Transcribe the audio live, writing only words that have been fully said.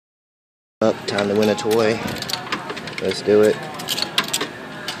Up, time to win a toy. Let's do it.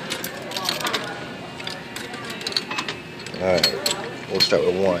 Alright, we'll start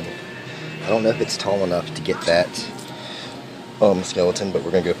with one. I don't know if it's tall enough to get that skeleton, but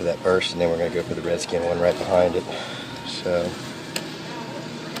we're going to go for that first, and then we're going to go for the redskin one right behind it. So,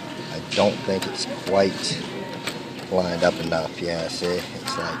 I don't think it's quite lined up enough. Yeah, see?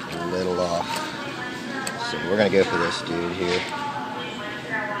 It's like a little off. So we're going to go for this dude here.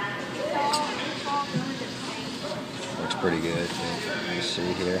 Looks pretty good. Let me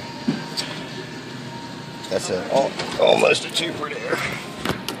see here. That's almost a $2 there.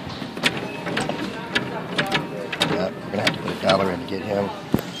 Yep, we're gonna have to put $1 in to get him.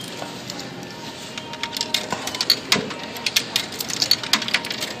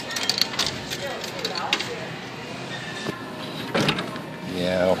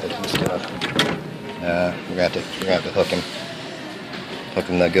 Yeah, I don't think he's gonna. We're gonna have to hook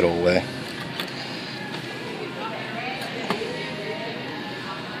him the good old way.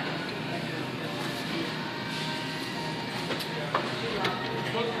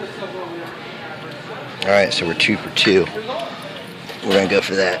 Alright, so we're 2 for 2. We're going to go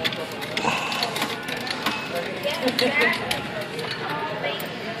for that.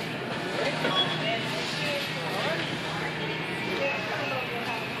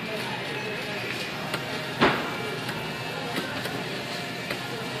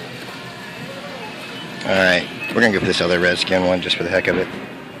 Alright, we're going to go for this other redskin one just for the heck of it.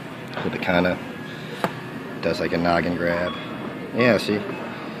 Hope it kind of does like a noggin grab. Yeah, see?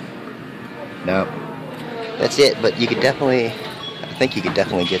 No. That's it, but you could definitely, I think you could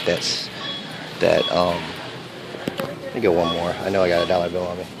definitely get that, let me go one more. I know I got a $1 bill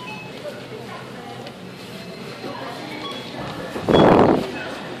on me.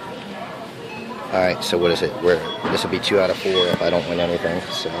 Alright, so what is it? This will be 2 out of 4 if I don't win anything,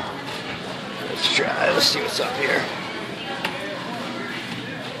 so let's try, let's see what's up here.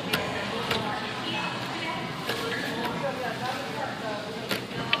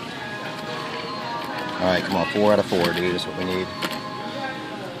 Alright, come on, 4 out of 4, dude, that's what we need.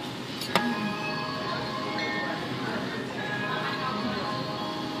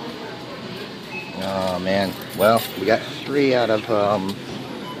 Oh, man. Well, we got 3 out of,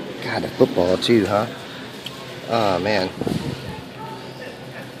 God, the football, too, huh? Oh, man.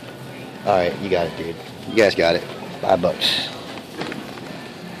 Alright, you got it, dude. You guys got it. $5.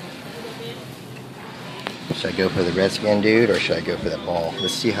 Should I go for the redskin, dude, or should I go for that ball?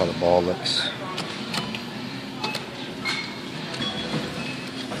 Let's see how the ball looks.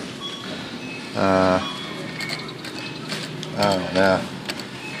 I don't know.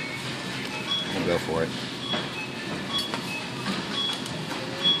 I'll go for it.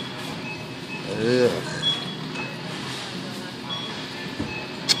 Ugh.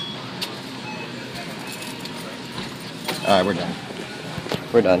 Alright, we're done.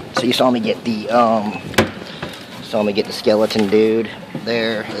 We're done. So you saw me get the skeleton dude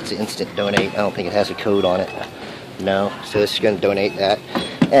there. It's an instant donate. I don't think it has a code on it. No. So it's gonna donate that.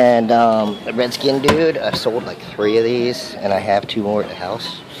 And the redskin dude, I've sold like 3 of these, and I have 2 more at the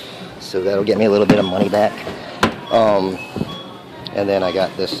house, so that'll get me a little bit of money back. And then I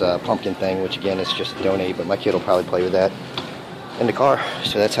got this pumpkin thing, which again is just a donate, but my kid will probably play with that in the car.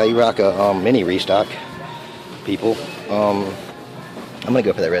 So that's how you rock a mini restock, people. I'm gonna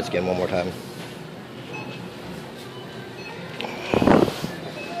go for that redskin one more time,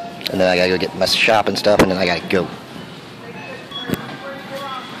 and then I gotta go get my shopping stuff, and then I gotta go.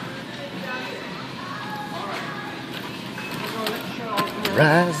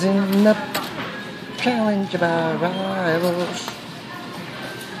 Rising up, challenge of our rivals.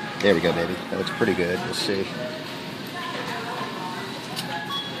 There we go, baby. That looks pretty good. Let's see.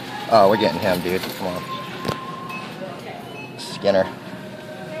 Oh, we're getting him, dude. Come on. Skinner.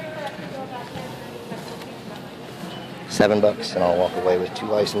 $7, and I'll walk away with 2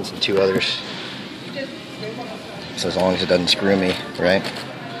 licenses and 2 others. So as long as it doesn't screw me, right?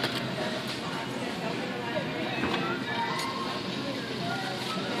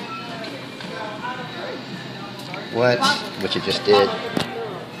 What? Which it just did.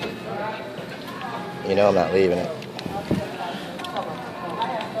 You know I'm not leaving it.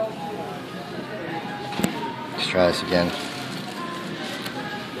 Let's try this again.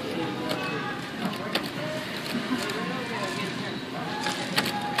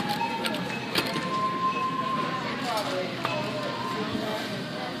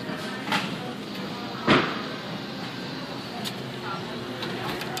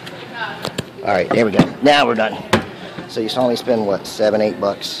 Alright, there we go. Now we're done. So you saw me spend, what, $7,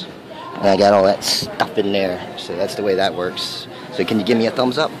 $8? And I got all that stuff in there. So that's the way that works. So can you give me a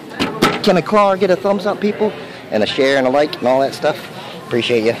thumbs up? Can a car get a thumbs up, people? And a share and a like and all that stuff?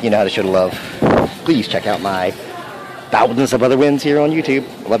 Appreciate you. You know how to show the love. Please check out my thousands of other wins here on YouTube.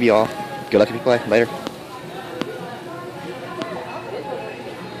 Love you all. Good luck if you play. Later.